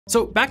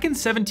So back in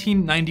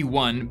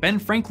 1791, Ben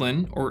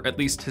Franklin, or at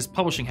least his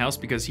publishing house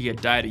because he had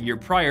died a year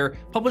prior,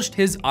 published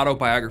his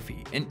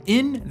autobiography. And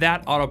in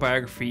that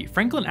autobiography,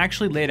 Franklin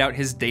actually laid out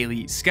his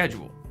daily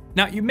schedule.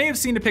 Now, you may have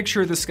seen a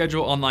picture of the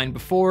schedule online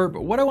before,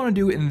 but what I want to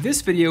do in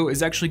this video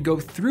is actually go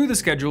through the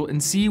schedule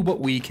and see what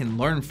we can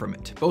learn from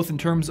it, both in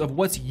terms of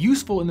what's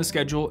useful in the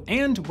schedule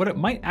and what it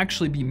might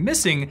actually be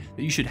missing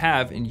that you should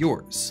have in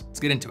yours.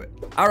 Let's get into it.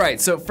 All right,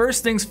 so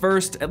first things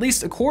first, at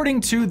least according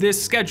to this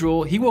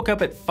schedule, he woke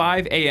up at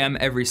 5 a.m.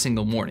 every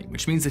single morning,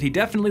 which means that he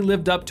definitely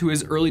lived up to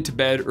his early to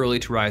bed, early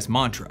to rise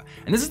mantra.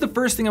 And this is the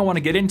first thing I want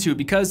to get into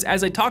because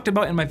as I talked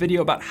about in my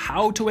video about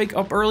how to wake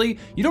up early,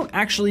 you don't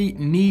actually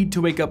need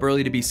to wake up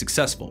early to be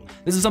successful.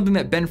 This is something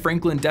that Ben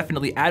Franklin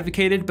definitely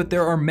advocated, but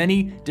there are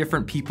many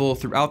different people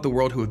throughout the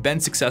world who have been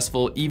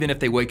successful even if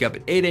they wake up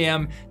at 8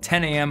 a.m.,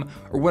 10 a.m.,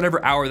 or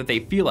whatever hour that they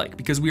feel like,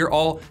 because we are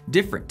all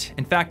different.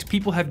 In fact,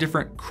 people have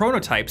different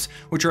chronotypes,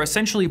 which are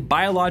essentially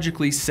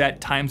biologically set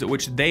times at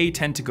which they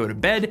tend to go to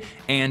bed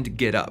and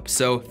get up.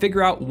 So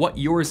figure out what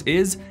yours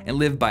is and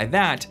live by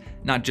that,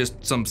 not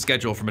just some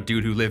schedule from a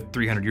dude who lived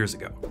 300 years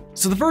ago.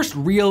 So the first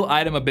real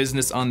item of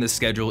business on this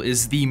schedule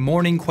is the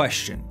morning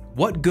question.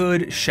 What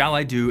good shall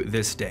I do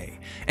this day?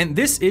 And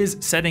this is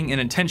setting an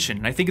intention.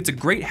 And I think it's a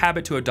great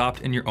habit to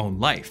adopt in your own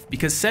life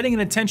because setting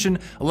an intention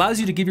allows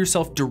you to give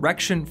yourself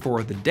direction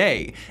for the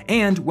day.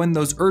 And when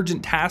those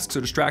urgent tasks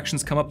or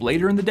distractions come up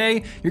later in the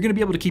day, you're gonna be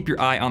able to keep your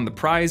eye on the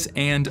prize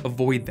and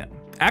avoid them.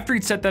 After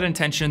he'd set that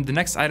intention, the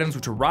next items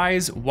were to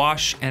rise,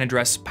 wash, and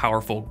address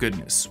powerful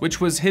goodness,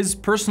 which was his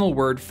personal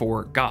word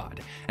for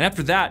God. And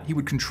after that, he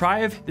would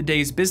contrive the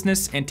day's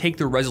business and take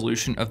the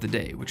resolution of the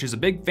day, which is a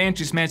big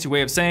fancy schmancy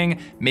way of saying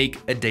make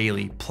a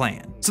daily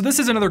plan. So this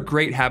is another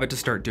great habit to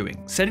start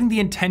doing. Setting the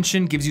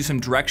intention gives you some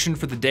direction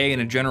for the day in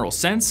a general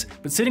sense,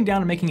 but sitting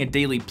down and making a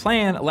daily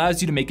plan allows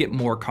you to make it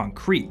more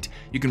concrete.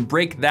 You can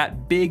break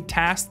that big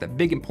task, that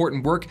big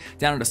important work,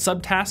 down into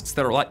subtasks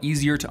that are a lot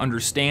easier to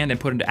understand and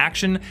put into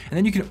action, and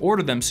then you can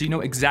order them so you know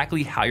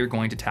exactly how you're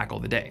going to tackle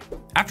the day.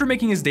 After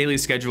making his daily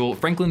schedule,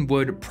 Franklin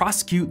would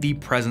prosecute the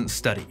present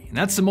study. And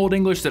that's some old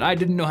English that I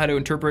didn't know how to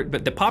interpret,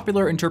 but the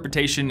popular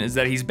interpretation is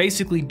that he's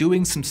basically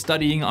doing some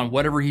studying on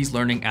whatever he's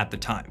learning at the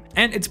time.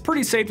 And it's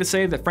pretty safe to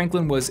say that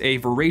Franklin was a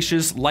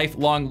voracious,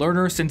 lifelong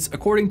learner since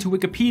according to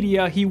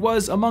Wikipedia, he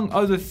was, among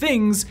other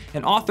things,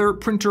 an author,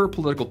 printer,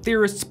 political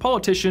theorist,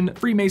 politician,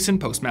 Freemason,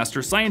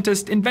 postmaster,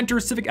 scientist, inventor,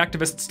 civic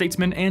activist,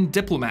 statesman, and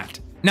diplomat.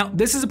 Now,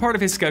 this is a part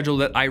of his schedule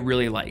that I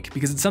really like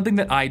because it's something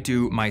that I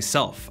do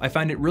myself. I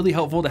find it really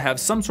helpful to have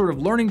some sort of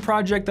learning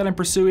project that I'm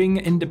pursuing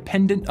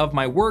independent of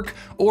my work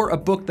or a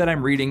book that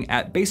I'm reading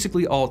at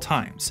basically all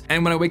times.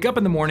 And when I wake up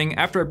in the morning,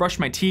 after I brush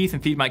my teeth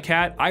and feed my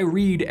cat, I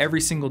read every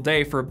single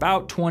day for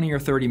about 20 or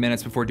 30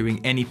 minutes before doing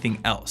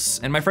anything else.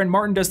 And my friend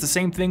Martin does the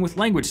same thing with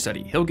language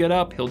study. He'll get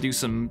up, he'll do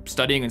some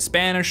studying in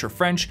Spanish or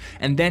French,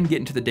 and then get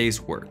into the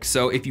day's work.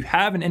 So if you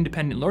have an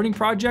independent learning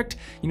project,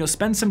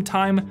 spend some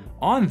time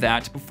on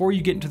that before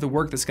you get into the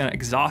work that's gonna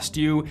exhaust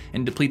you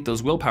and deplete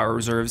those willpower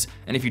reserves.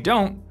 And if you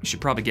don't, you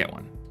should probably get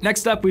one.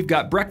 Next up, we've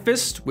got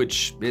breakfast,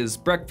 which is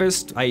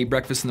breakfast. I eat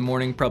breakfast in the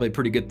morning, probably a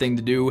pretty good thing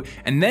to do.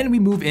 And then we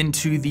move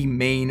into the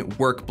main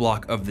work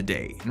block of the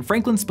day. And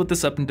Franklin split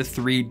this up into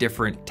 3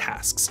 different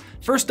tasks.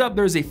 First up,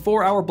 there's a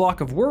 4-hour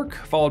block of work,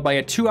 followed by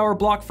a 2-hour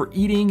block for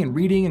eating and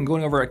reading and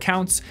going over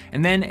accounts,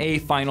 and then a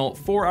final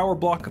 4-hour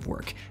block of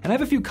work. And I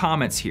have a few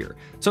comments here.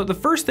 So the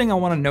first thing I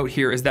wanna note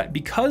here is that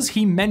because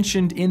he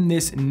mentioned in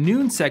this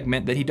noon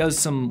segment that he does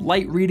some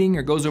light reading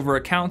or goes over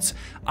accounts,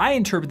 I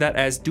interpret that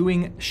as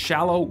doing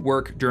shallow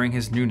work during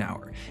his noon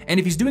hour. And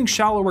if he's doing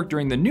shallow work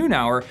during the noon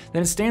hour,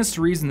 then it stands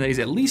to reason that he's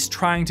at least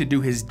trying to do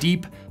his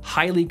deep,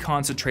 highly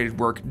concentrated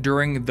work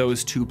during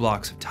those 2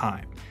 blocks of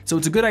time. So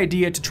it's a good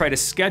idea to try to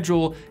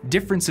schedule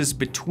differences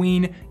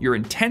between your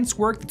intense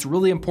work that's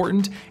really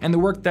important and the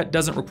work that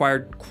doesn't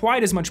require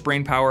quite as much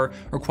brain power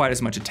or quite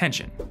as much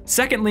attention.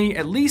 Secondly,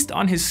 at least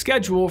on his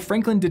schedule,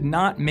 Franklin did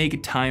not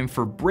make time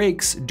for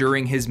breaks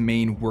during his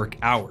main work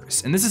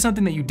hours. And this is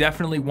something that you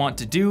definitely want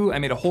to do. I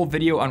made a whole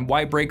video on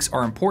why breaks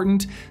are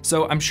important,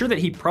 so I'm sure that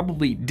he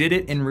probably did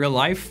it in real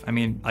life. I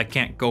mean, I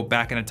can't go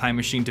back in a time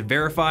machine to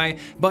verify,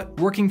 but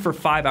working for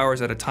 5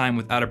 hours at a time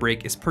without a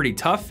break is pretty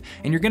tough,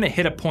 and you're gonna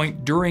hit a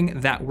point during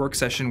that work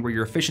session where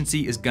your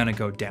efficiency is gonna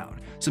go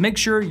down. So make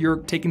sure you're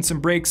taking some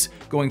breaks,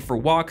 going for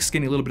walks,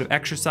 getting a little bit of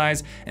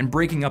exercise, and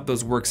breaking up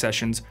those work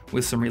sessions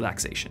with some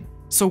relaxation.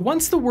 So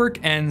once the work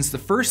ends, the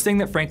first thing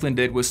that Franklin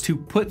did was to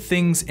put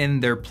things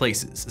in their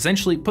places,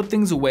 essentially put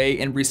things away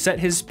and reset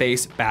his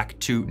space back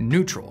to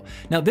neutral.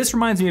 Now this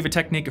reminds me of a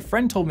technique a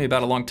friend told me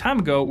about a long time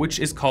ago, which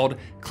is called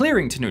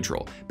clearing to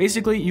neutral.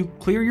 Basically, you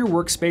clear your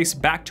workspace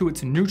back to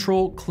its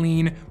neutral,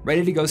 clean,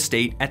 ready to go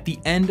state at the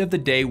end of the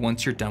day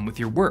once you're done with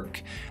your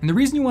work. And the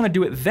reason you want to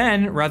do it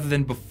then, rather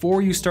than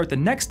before you start the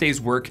next day's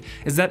work,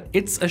 is that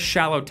it's a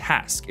shallow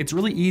task. It's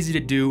really easy to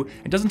do,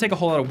 it doesn't take a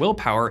whole lot of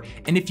willpower,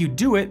 and if you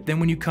do it, then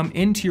when you come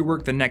into your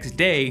work the next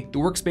day, the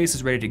workspace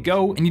is ready to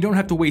go, and you don't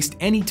have to waste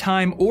any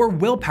time or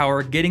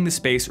willpower getting the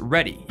space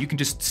ready. You can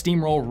just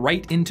steamroll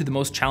right into the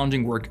most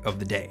challenging work of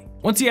the day.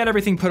 Once he had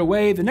everything put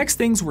away, the next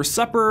things were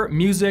supper,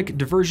 music,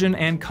 diversion,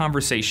 and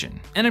conversation.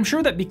 And I'm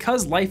sure that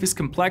because life is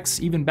complex,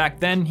 even back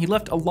then, he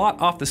left a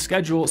lot off the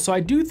schedule, so I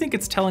do think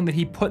it's telling that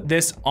he put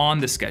this on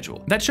the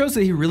schedule. That shows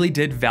that he really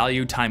did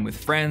value time with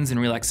friends and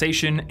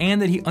relaxation, and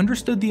that he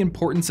understood the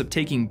importance of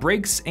taking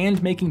breaks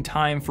and making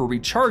time for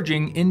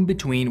recharging in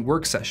between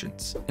work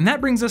sessions. And that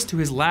brings us to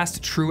his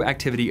last true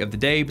activity of the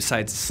day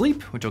besides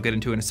sleep, which I'll get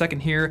into in a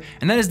second here,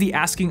 and that is the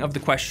asking of the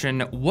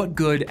question, what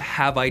good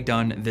have I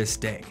done this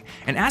day?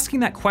 And asking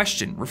that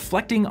question,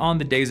 reflecting on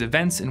the day's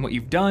events and what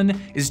you've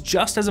done, is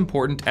just as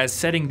important as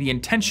setting the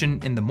intention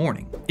in the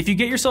morning. If you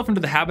get yourself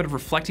into the habit of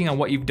reflecting on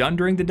what you've done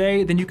during the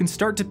day, then you can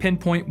start to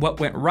pinpoint what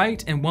went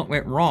right and what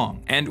went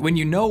wrong. And when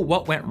you know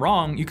what went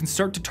wrong, you can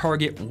start to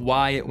target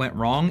why it went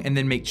wrong and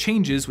then make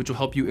changes which will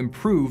help you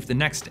improve the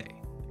next day.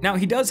 Now,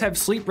 he does have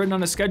sleep written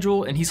on his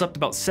schedule, and he slept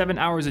about 7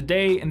 hours a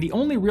day, and the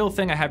only real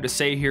thing I have to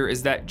say here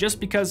is that just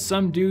because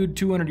some dude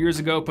 200 years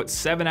ago put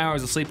 7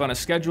 hours of sleep on his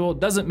schedule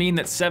doesn't mean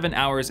that 7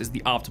 hours is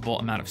the optimal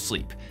amount of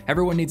sleep.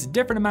 Everyone needs a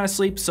different amount of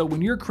sleep, so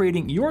when you're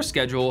creating your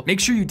schedule, make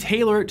sure you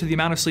tailor it to the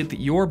amount of sleep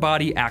that your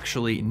body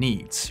actually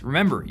needs.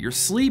 Remember, your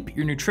sleep,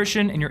 your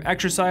nutrition, and your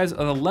exercise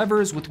are the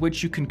levers with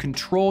which you can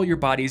control your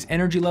body's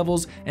energy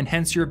levels and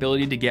hence your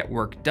ability to get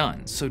work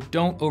done, so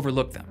don't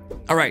overlook them.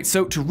 All right,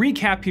 so to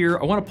recap here,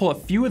 I want to pull a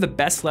few of the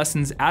best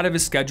lessons out of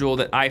his schedule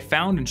that I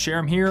found and share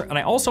them here, and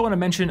I also want to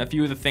mention a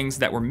few of the things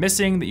that were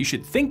missing that you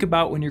should think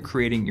about when you're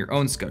creating your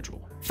own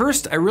schedule.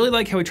 First, I really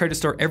like how he tried to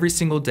start every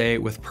single day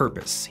with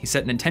purpose. He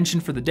set an intention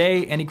for the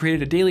day and he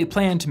created a daily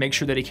plan to make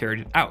sure that he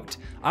carried it out.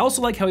 I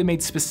also like how he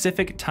made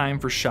specific time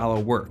for shallow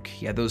work.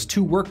 He had those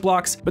 2 work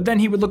blocks, but then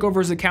he would look over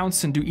his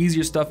accounts and do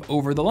easier stuff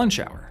over the lunch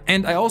hour.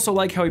 And I also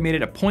like how he made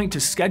it a point to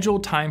schedule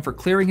time for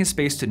clearing his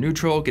space to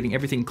neutral, getting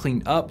everything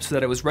cleaned up so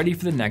that it was ready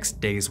for the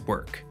next day's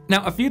work.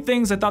 Now, a few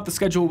things I thought the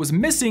schedule was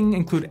missing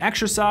include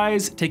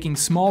exercise, taking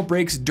small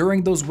breaks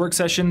during those work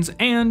sessions,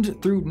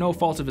 and through no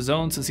fault of his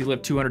own since he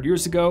lived 200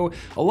 years ago,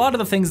 a lot of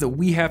the things that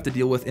we have to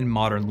deal with in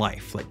modern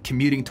life, like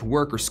commuting to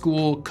work or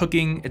school,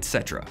 cooking,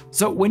 etc.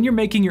 So when you're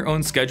making your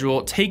own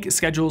schedule, take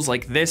schedules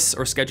like this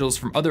or schedules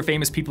from other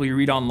famous people you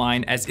read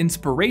online as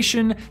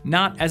inspiration,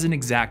 not as an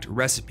exact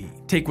recipe.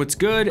 Take what's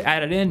good,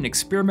 add it in,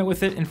 experiment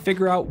with it, and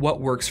figure out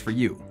what works for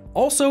you.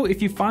 Also,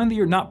 if you find that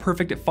you're not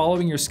perfect at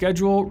following your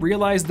schedule,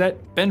 realize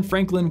that Ben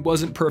Franklin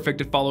wasn't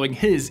perfect at following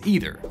his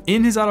either.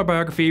 In his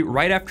autobiography,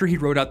 right after he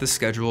wrote out the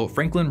schedule,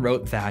 Franklin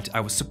wrote that, "I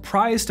was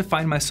surprised to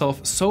find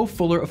myself so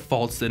fuller of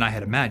faults than I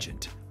had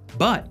imagined,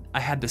 but I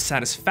had the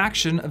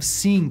satisfaction of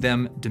seeing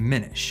them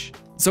diminish."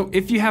 So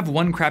if you have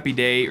one crappy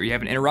day or you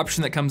have an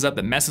interruption that comes up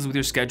that messes with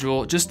your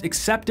schedule, just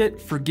accept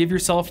it, forgive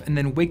yourself, and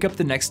then wake up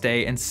the next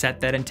day and set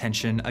that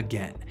intention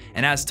again.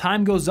 And as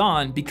time goes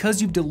on,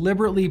 because you've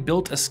deliberately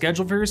built a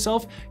schedule for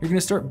yourself, you're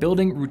gonna start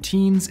building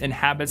routines and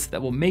habits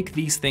that will make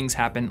these things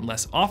happen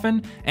less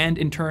often, and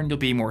in turn, you'll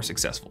be more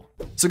successful.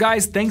 So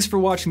guys, thanks for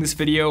watching this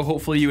video.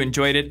 Hopefully you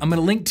enjoyed it. I'm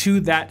gonna link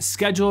to that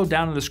schedule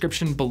down in the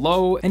description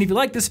below. And if you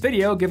like this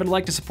video, give it a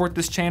like to support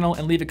this channel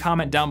and leave a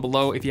comment down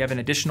below if you have an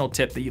additional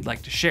tip that you'd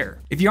like to share.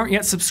 If you aren't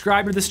yet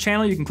subscribed to this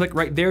channel, you can click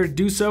right there to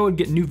do so and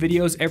get new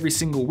videos every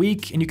single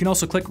week. And you can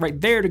also click right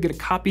there to get a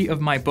copy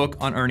of my book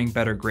on earning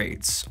better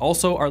grades.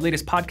 Also, our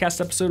latest podcast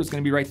episode is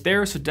gonna be right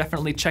there, so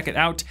definitely check it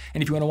out.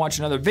 And if you wanna watch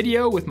another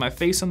video with my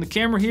face on the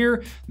camera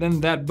here, then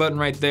that button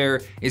right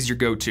there is your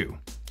go-to.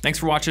 Thanks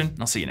for watching, and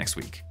I'll see you next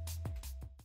week.